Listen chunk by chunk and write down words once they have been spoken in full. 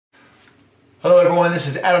Hello everyone, this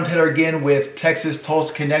is Adam Taylor again with Texas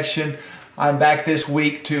Tulsa Connection. I'm back this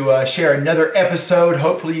week to share another episode.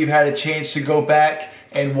 Hopefully you've had a chance to go back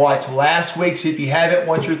and watch last week's. If you haven't,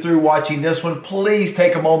 once you're through watching this one, please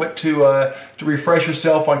take a moment to refresh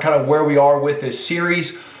yourself on kind of where we are with this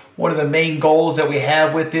series. One of the main goals that we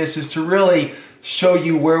have with this is to really show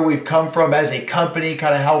you where we've come from as a company,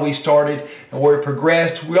 kind of how we started and where we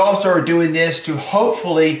progressed. We also are doing this to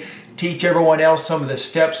hopefully teach everyone else some of the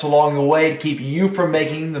steps along the way to keep you from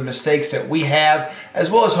making the mistakes that we have, as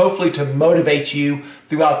well as hopefully to motivate you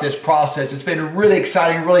throughout this process. It's been really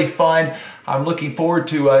exciting, really fun. I'm looking forward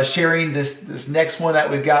to sharing this next one that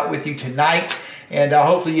we've got with you tonight, and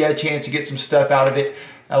hopefully you had a chance to get some stuff out of it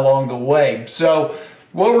along the way. So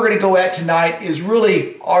what we're going to go at tonight is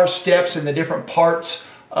really our steps in the different parts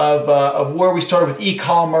of where we started with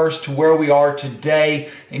e-commerce to where we are today,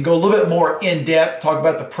 and go a little bit more in depth, talk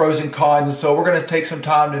about the pros and cons. And so we're going to take some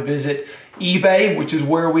time to visit eBay, which is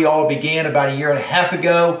where we all began about a year and a half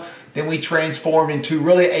ago. Then we transformed into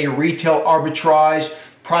really a retail arbitrage,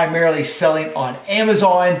 primarily selling on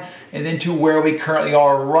Amazon, and then to where we currently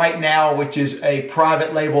are right now, which is a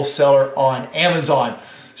private label seller on Amazon.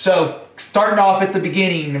 So starting off at the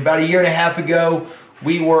beginning, about a year and a half ago,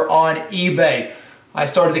 we were on eBay. I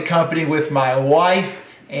started the company with my wife,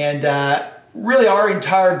 and really our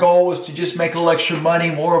entire goal was to just make a little extra money,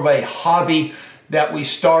 more of a hobby that we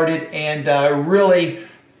started, and really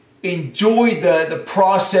enjoyed the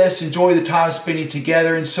process, enjoyed the time spending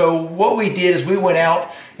together. And so what we did is we went out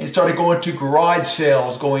and started going to garage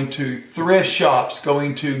sales, going to thrift shops,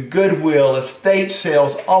 going to Goodwill, estate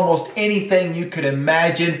sales, almost anything you could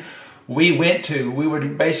imagine we went to. We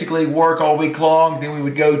would basically work all week long, then we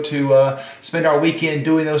would go to spend our weekend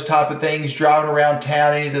doing those type of things, driving around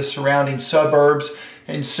town, any of the surrounding suburbs.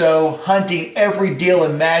 And so hunting every deal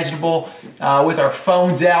imaginable with our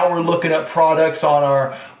phones out. We're looking up products on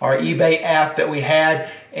our eBay app that we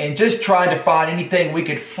had, and just trying to find anything we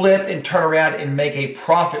could flip and turn around and make a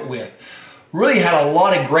profit with. Really had a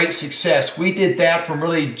lot of great success. We did that from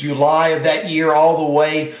really July of that year all the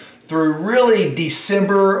way through really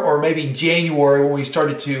December or maybe January, when we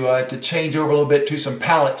started to change over a little bit to some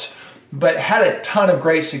pallets, but had a ton of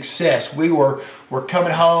great success. We were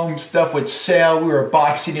coming home, stuff would sell, we were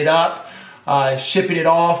boxing it up, shipping it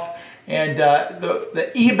off, and the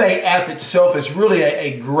eBay app itself is really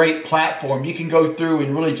a great platform. You can go through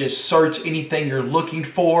and really just search anything you're looking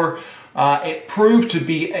for. It proved to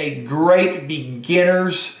be a great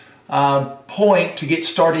beginner's point to get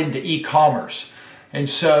started into e-commerce. And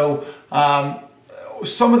so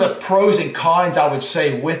some of the pros and cons I would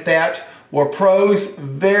say with that were pros: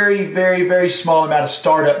 very small amount of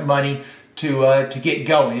startup money to get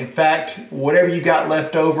going. In fact, whatever you got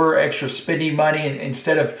left over, extra spending money, and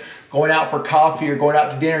instead of going out for coffee or going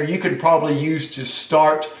out to dinner, you could probably use to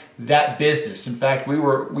start that business. In fact,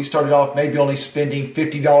 we started off maybe only spending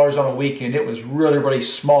 $50 on a weekend. It was really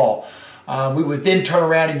small. We would then turn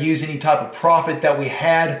around and use any type of profit that we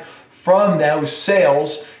had from those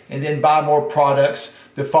sales and then buy more products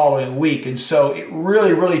the following week. And so it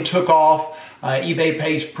really took off. eBay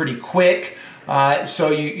pays pretty quick. So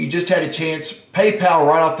you just had a chance. PayPal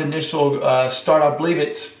right off the initial start, I believe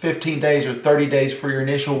it's 15 days or 30 days for your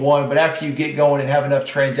initial one, but after you get going and have enough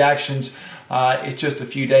transactions, it's just a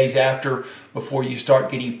few days after before you start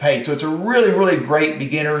getting paid. So it's a really great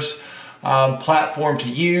beginner's platform to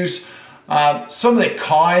use. Some of the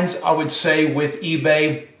cons I would say with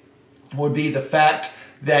eBay would be the fact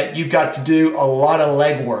that you've got to do a lot of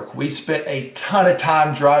legwork. We spent a ton of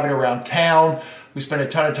time driving around town. We spent a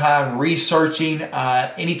ton of time researching.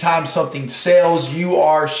 Anytime something sells, you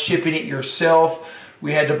are shipping it yourself.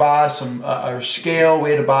 We had to buy our scale, we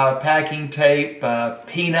had to buy packing tape,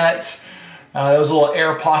 peanuts, those little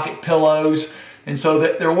air pocket pillows. And so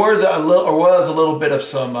there was a little bit of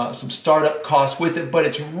some startup costs with it, but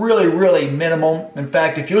it's really minimal. In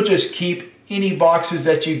fact, if you'll just keep any boxes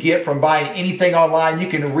that you get from buying anything online, you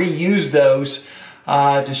can reuse those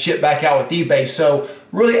to ship back out with eBay. So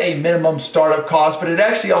really a minimum startup cost, but it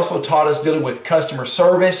actually also taught us dealing with customer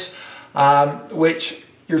service, which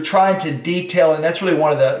you're trying to detail, and that's really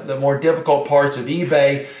one of the more difficult parts of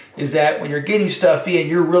eBay, is that when you're getting stuff in,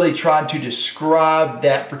 you're really trying to describe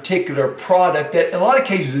that particular product that in a lot of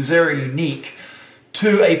cases is very unique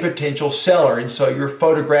to a potential seller. And so you're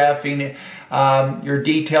photographing, you're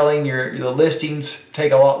detailing, the listings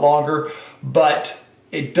take a lot longer, but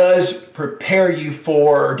it does prepare you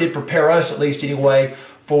for, or did prepare us at least anyway,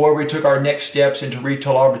 for where we took our next steps into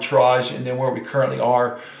retail arbitrage, and then where we currently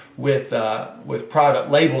are with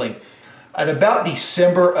private labeling. At about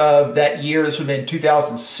December of that year, this would have been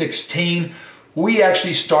 2016, we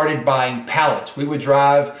actually started buying pallets. We would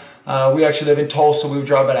drive, we actually live in Tulsa, we would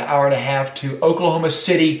drive about an hour and a half to Oklahoma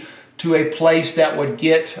City to a place that would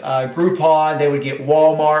get Groupon, they would get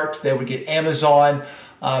Walmart, they would get Amazon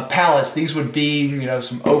pallets. These would be, you know,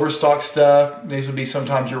 some overstock stuff. These would be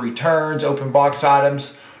sometimes your returns, open box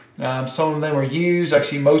items. Some of them were used,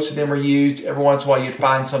 actually most of them were used. Every once in a while you'd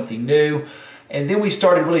find something new. And then we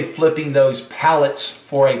started really flipping those pallets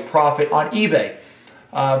for a profit on eBay.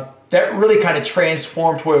 That really kind of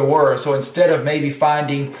transformed where we were. So instead of maybe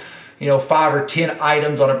finding, you know, 5 or 10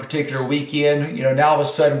 items on a particular weekend, you know, now all of a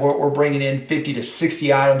sudden we're bringing in 50 to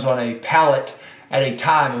 60 items on a pallet at a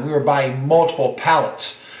time, and we were buying multiple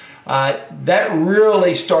pallets. That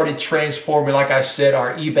really started transforming, like I said,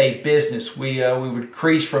 our eBay business. We would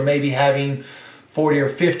increase from maybe having 40 or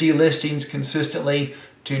 50 listings consistently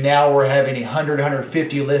to now we're having 100,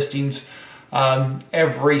 150 listings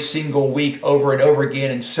every single week over and over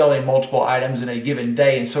again, and selling multiple items in a given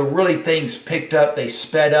day. And so really things picked up, they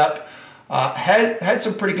sped up, had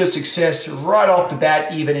some pretty good success right off the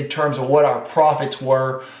bat, even in terms of what our profits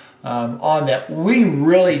were on that. We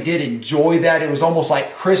really did enjoy that. It was almost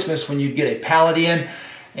like Christmas when you'd get a pallet in,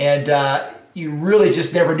 and you really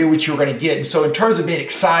just never knew what you were going to get. And so in terms of being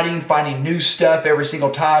exciting, finding new stuff every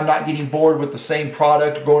single time, not getting bored with the same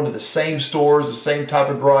product, going to the same stores, the same type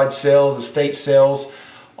of garage sales, estate sales,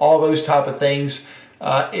 all those type of things,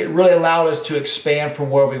 it really allowed us to expand from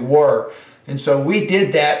where we were. And so we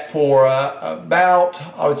did that for about,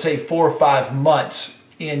 I would say, 4 or 5 months.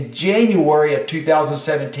 In January of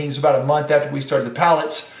 2017, so about a month after we started the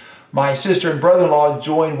pallets, my sister and brother-in-law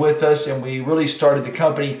joined with us, and we really started the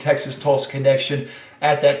company Texas Tulsa Connection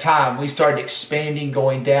at that time. We started expanding,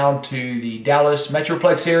 going down to the Dallas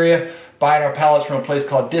Metroplex area, buying our pallets from a place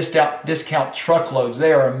called Discount Truckloads.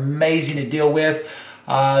 They are amazing to deal with.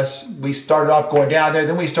 We started off going down there,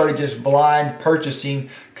 then we started just blind purchasing.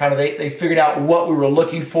 Kind of they figured out what we were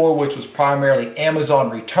looking for, which was primarily Amazon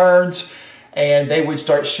returns, and they would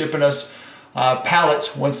start shipping us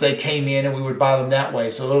pallets once they came in, and we would buy them that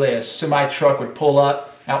way. So literally a semi truck would pull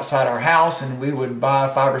up outside our house, and we would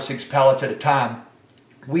buy 5 or 6 pallets at a time.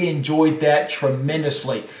 We enjoyed that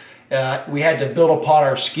tremendously. We had to build upon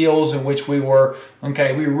our skills, in which we were,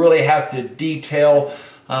 okay, we really have to detail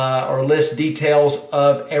or list details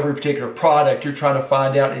of every particular product. You're trying to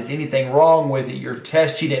find out, is anything wrong with it? You're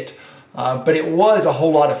testing it. But it was a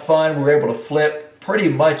whole lot of fun. We were able to flip pretty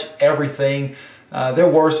much everything. There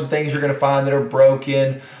were some things you're going to find that are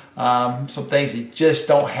broken, some things you just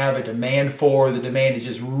don't have a demand for. The demand is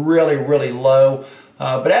just really, really low.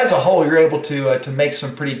 But as a whole, you're able to make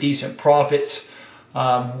some pretty decent profits.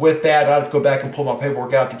 With that, I'd have to go back and pull my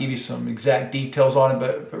paperwork out to give you some exact details on it,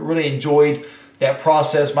 but really enjoyed that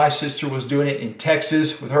process. My sister was doing it in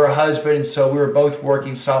Texas with her husband, and so we were both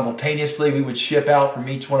working simultaneously. We would ship out from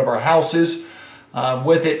each one of our houses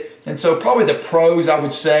with it. And so probably the pros, I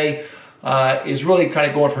would say, is really kind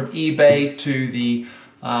of going from eBay to the,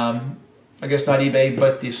 I guess not eBay,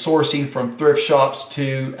 but the sourcing from thrift shops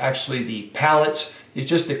to actually the pallets. It's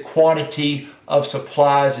just the quantity of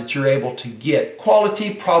supplies that you're able to get.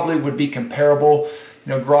 Quality probably would be comparable.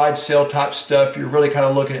 You know, garage sale type stuff, you're really kind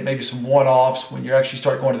of looking at maybe some one-offs. When you actually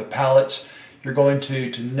start going to the pallets, you're going to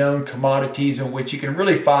known commodities in which you can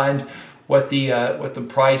really find what the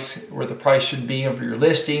price should be of your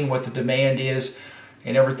listing, what the demand is,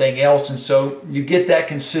 and everything else. And so you get that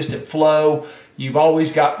consistent flow. You've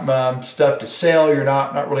always got stuff to sell. You're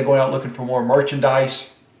not really going out looking for more merchandise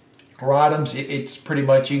or items. It's pretty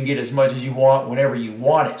much you can get as much as you want whenever you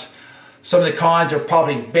want it. Some of the cons are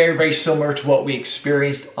probably very, very similar to what we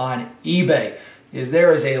experienced on eBay.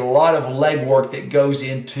 There is a lot of legwork that goes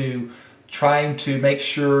into trying to make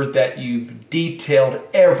sure that you've detailed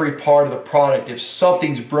every part of the product. If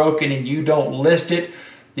something's broken and you don't list it,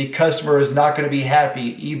 the customer is not going to be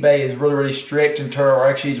happy. eBay is really, really strict in terms, or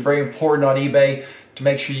actually it's very important on eBay to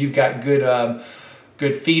make sure you've got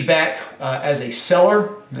good feedback as a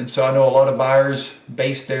seller. And so I know a lot of buyers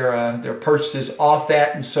base their purchases off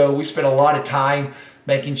that. And so we spent a lot of time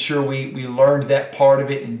making sure we learned that part of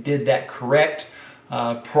it and did that correct.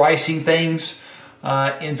 Pricing things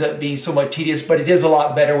ends up being somewhat tedious, but it is a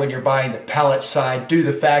lot better when you're buying the pallet side due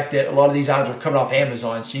to the fact that a lot of these items are coming off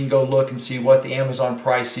Amazon. So you can go look and see what the Amazon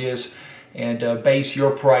price is and base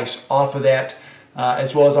your price off of that.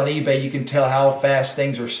 As well as on eBay, you can tell how fast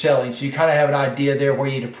things are selling. So you kind of have an idea there where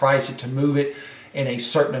you need to price it to move it in a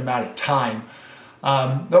certain amount of time.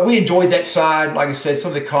 But we enjoyed that side. Like I said, some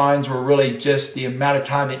of the cons were really just the amount of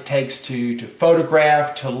time it takes to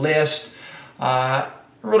photograph, to list.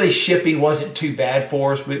 Really shipping wasn't too bad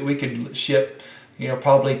for us. We could ship,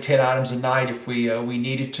 probably 10 items a night if we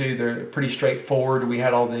needed to. They're pretty straightforward. We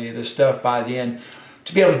had all the stuff by then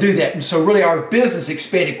to be able to do that. And so really our business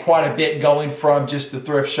expanded quite a bit, going from just the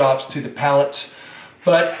thrift shops to the pallets.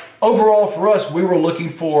 But overall for us, we were looking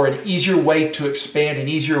for an easier way to expand, an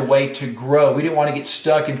easier way to grow. We didn't want to get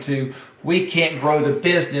stuck into, we can't grow the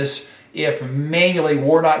business if manually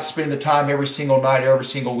we're not spending the time every single night, every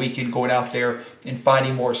single weekend going out there and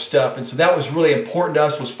finding more stuff. And so that was really important to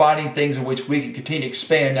us, was finding things in which we could continue to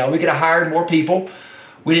expand. Now we could have hired more people.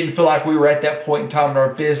 We didn't feel like we were at that point in time in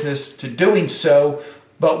our business to doing so,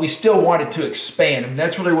 but we still wanted to expand. And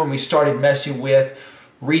that's really when we started messing with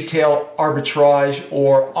retail arbitrage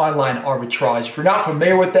or online arbitrage. If you're not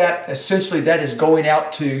familiar with that, essentially that is going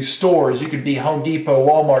out to stores. You could be Home Depot,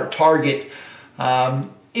 Walmart, Target,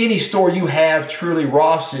 any store you have, truly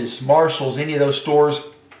Ross's, Marshall's, any of those stores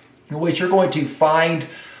in which you're going to find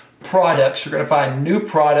products, you're going to find new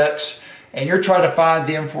products, and you're trying to find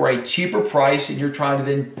them for a cheaper price, and you're trying to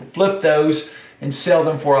then flip those and sell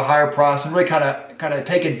them for a higher price, and really kind of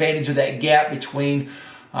take advantage of that gap between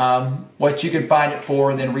what you can find it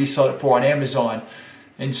for and then resell it for on Amazon.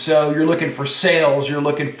 And so you're looking for sales, you're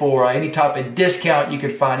looking for any type of discount you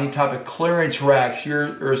can find, any type of clearance racks.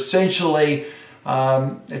 You're essentially,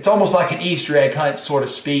 it's almost like an Easter egg hunt, so to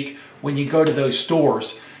speak, when you go to those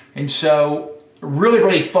stores. And so really,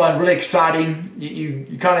 really fun, really exciting.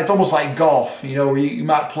 You kind of, it's almost like golf, where you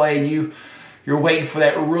might play and you're waiting for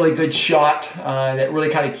that really good shot that really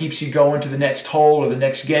kind of keeps you going to the next hole or the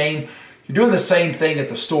next game. You're doing the same thing at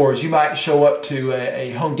the stores. You might show up to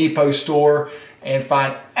a Home Depot store and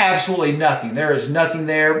find absolutely nothing. There is nothing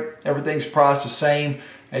there. Everything's priced the same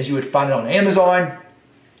as you would find it on Amazon.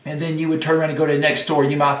 And then you would turn around and go to the next store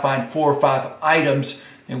and you might find 4 or 5 items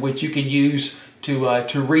in which you can use to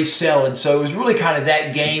resell. And so it was really kind of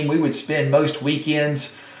that game. We would spend most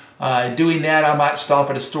weekends doing that. I might stop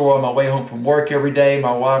at a store on my way home from work every day.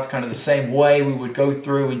 My wife kind of the same way. We would go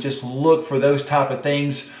through and just look for those type of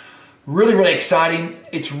things. Really, really exciting.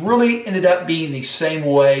 It's really ended up being the same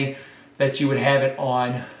way that you would have it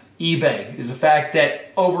on eBay, is the fact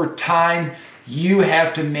that over time you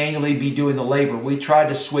have to manually be doing the labor. We tried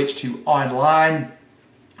to switch to online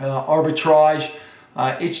arbitrage.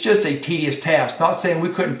 It's just a tedious task. Not saying we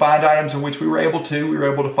couldn't find items in which we were able to. We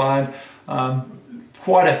were able to find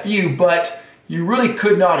quite a few, but you really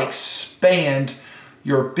could not expand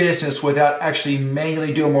your business without actually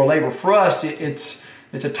manually doing more labor. For us, it's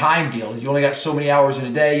a time deal. You only got so many hours in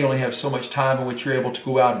a day. You only have so much time in which you're able to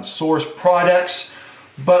go out and source products.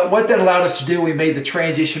 But what that allowed us to do, we made the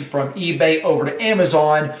transition from eBay over to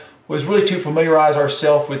Amazon, was really to familiarize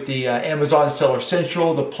ourselves with the Amazon Seller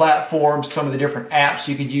Central, the platforms, some of the different apps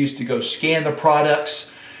you could use to go scan the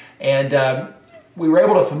products. And we were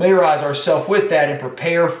able to familiarize ourselves with that and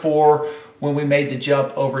prepare for when we made the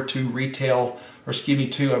jump over to retail, or excuse me,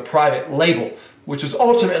 to a private label, which is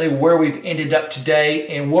ultimately where we've ended up today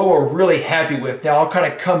and what we're really happy with. Now I'll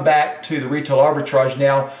kind of come back to the retail arbitrage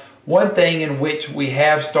now. One thing in which we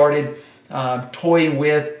have started toying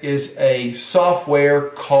with is a software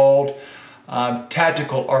called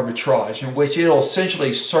Tactical Arbitrage, in which it'll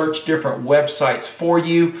essentially search different websites for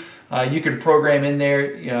you. You can program in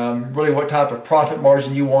there really what type of profit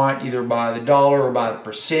margin you want, either by the dollar or by the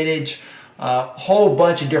percentage. A whole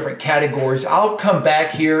bunch of different categories. I'll come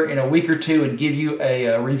back here in a week or two and give you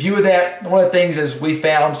a review of that. One of the things as we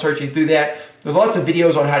found searching through that, there's lots of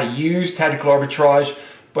videos on how to use Tactical Arbitrage,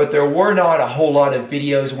 but there were not a whole lot of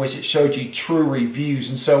videos in which it showed you true reviews.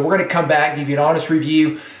 And so we're going to come back, give you an honest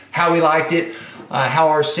review, how we liked it, how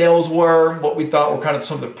our sales were, what we thought were kind of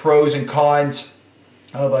some of the pros and cons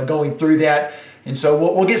of going through that. And so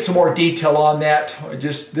we'll get some more detail on that.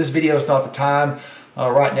 Just this video is not the time.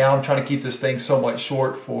 Right now I'm trying to keep this thing somewhat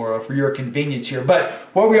short for your convenience here. But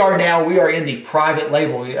where we are now, we are in the private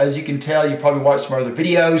label. As you can tell, you probably watched some other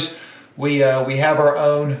videos. We have our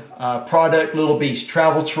own product, Little Beast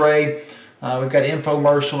Travel Tray. We've got an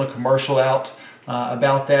infomercial and a commercial out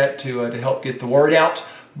about that to help get the word out.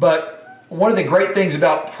 But one of the great things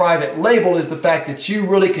about private label is the fact that you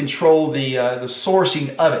really control the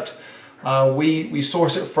sourcing of it. We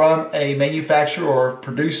source it from a manufacturer or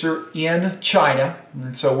producer in China,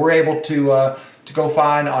 and so we're able to go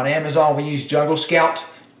find on Amazon. We use Jungle Scout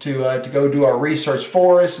to go do our research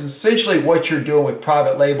for us. And essentially what you're doing with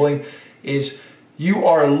private labeling is you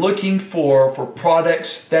are looking for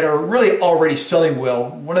products that are really already selling well.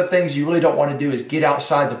 One of the things you really don't want to do is get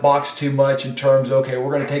outside the box too much in terms of, okay,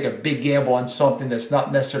 we're going to take a big gamble on something that's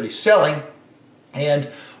not necessarily selling,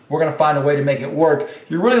 and we're going to find a way to make it work.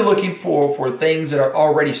 You're really looking for things that are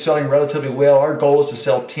already selling relatively well. Our goal is to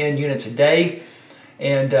sell 10 units a day.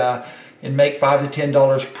 And and make $5 to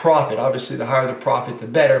 $10 profit. Obviously, the higher the profit, the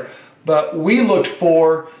better. But we looked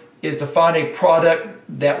for is to find a product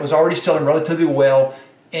that was already selling relatively well,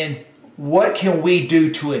 and what can we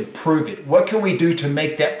do to improve it? What can we do to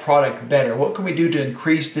make that product better? What can we do to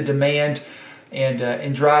increase the demand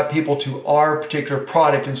and drive people to our particular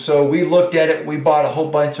product? And so we looked at it. We bought a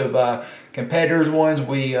whole bunch of competitors' ones.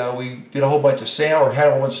 We did a whole bunch of had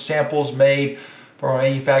a whole bunch of samples made from our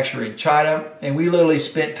manufacturer in China, and we literally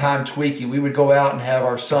spent time tweaking. We would go out and have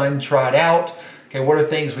our son try it out. Okay, what are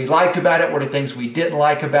things we liked about it? What are things we didn't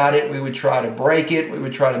like about it? We would try to break it. We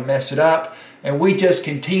would try to mess it up. And we just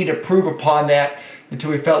continued to improve upon that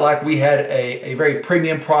until we felt like we had a very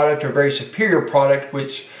premium product or a very superior product,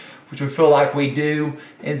 which we feel like we do.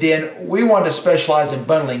 And then we wanted to specialize in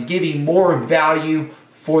bundling, giving more value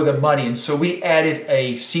for the money. And so we added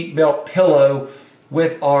a seatbelt pillow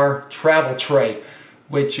with our travel tray,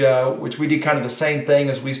 which we did kind of the same thing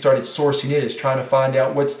as we started sourcing it, is trying to find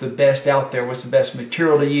out what's the best out there, what's the best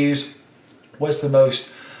material to use, what's the most,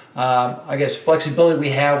 I guess, flexibility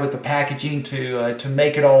we have with the packaging to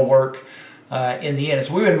make it all work in the end. And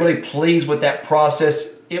so we've been really pleased with that process.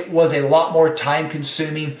 It was a lot more time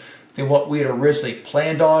consuming than what we had originally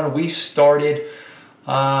planned on. We started,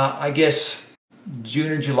 I guess,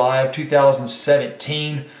 June or July of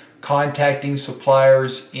 2017, contacting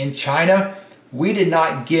suppliers in China. We did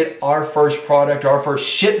not get our first product, our first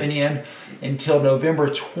shipment in until November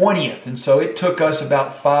 20th. And so it took us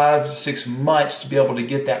about 5 to 6 months to be able to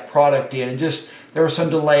get that product in. And just, there were some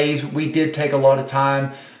delays. We did take a lot of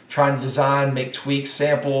time trying to design, make tweaks,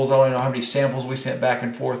 samples. I don't know how many samples we sent back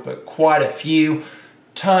and forth, but quite a few.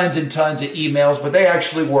 Tons and tons of emails, but they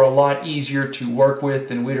actually were a lot easier to work with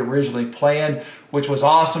than we'd originally planned, which was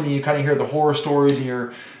awesome. You kind of hear the horror stories and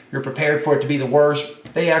you're prepared for it to be the worst.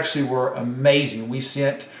 They actually were amazing. We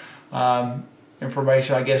sent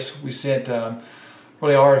information, I guess we sent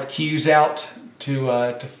really RFQs out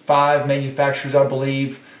to 5 manufacturers, I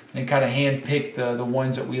believe, and kind of handpicked the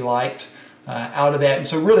ones that we liked out of that. And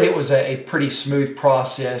so really it was a pretty smooth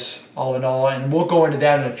process all in all, and we'll go into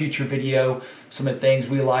that in a future video, some of the things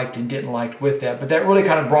we liked and didn't like with that. But that really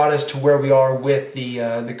kind of brought us to where we are with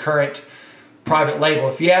the current private label.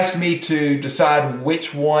 If you ask me to decide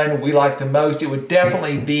which one we like the most, it would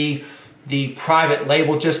definitely be the private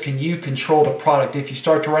label. Just can you control the product. If you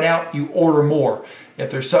start to run out, you order more.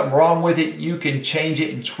 If there's something wrong with it, you can change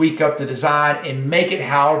it and tweak up the design and make it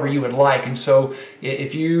however you would like. And so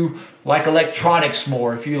if you like electronics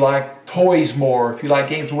more, if you like toys more, if you like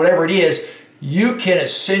games, whatever it is, you can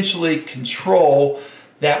essentially control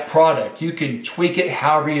that product. You can tweak it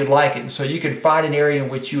however you'd like it. And so you can find an area in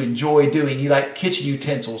which you enjoy doing. You like kitchen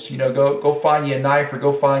utensils, you know, go find you a knife or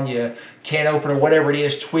go find you a can opener, whatever it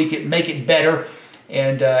is, tweak it, make it better.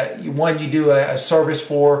 And you do a service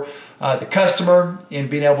for the customer in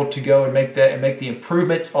being able to go and make the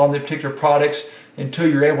improvements on the particular products until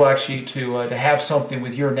you're able actually to have something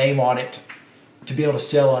with your name on it to be able to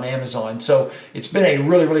sell on Amazon. So it's been a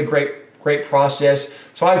really, really great process.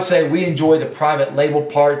 So I would say we enjoy the private label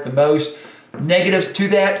part the most. Negatives to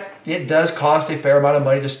that, it does cost a fair amount of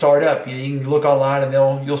money to start up. You can look online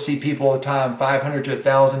and you'll see people all the time, $500 to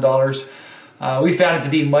 $1,000. We found it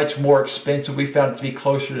to be much more expensive. We found it to be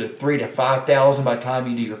closer to $3,000 to $5,000 by the time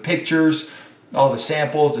you do your pictures, all the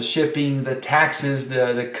samples, the shipping, the taxes,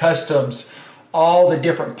 the customs, all the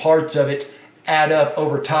different parts of it add up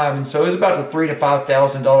over time. And so it's about the $3,000 to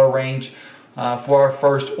 $5,000 range for our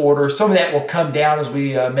first order. Some of that will come down as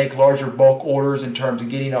we make larger bulk orders in terms of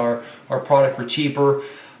getting our product for cheaper.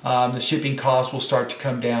 The shipping costs will start to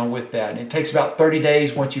come down with that. And it takes about 30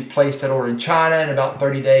 days once you place that order in China, and about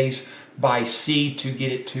 30 days by sea to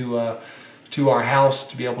get it to our house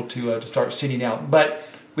to be able to start sending out. But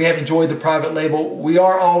we have enjoyed the private label. We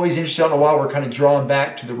are always interested, on a while we're kind of drawn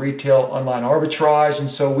back to the retail online arbitrage, and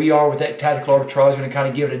so we are with that tactical arbitrage going to kind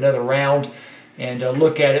of give it another round and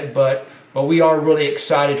look at it. But we are really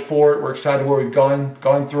excited for it. We're excited where we've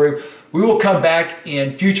gone through. We will come back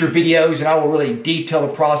in future videos and I will really detail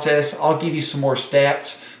the process. I'll give you some more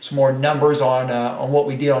stats, some more numbers on what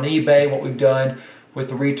we did on eBay, what we've done with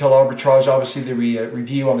the retail arbitrage, obviously the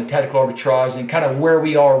review on the tactical arbitrage, and kind of where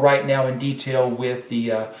we are right now in detail with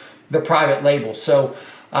the private label. So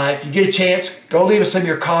if you get a chance, go leave us some of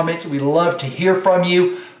your comments. We love to hear from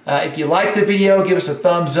you. If you like the video, give us a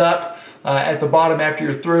thumbs up at the bottom after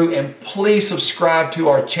you're through, and please subscribe to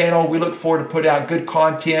our channel. We look forward to putting out good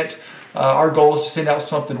content. Our goal is to send out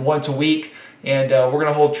something once a week, and we're going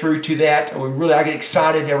to hold true to that. I get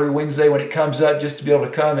excited every Wednesday when it comes up just to be able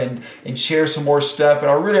to come and share some more stuff. And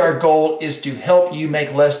our goal is to help you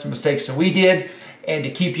make less mistakes than we did and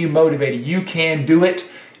to keep you motivated. You can do it.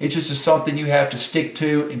 It's just something you have to stick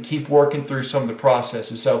to and keep working through some of the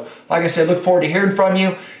processes. So like I said, look forward to hearing from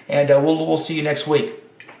you, and we'll see you next week.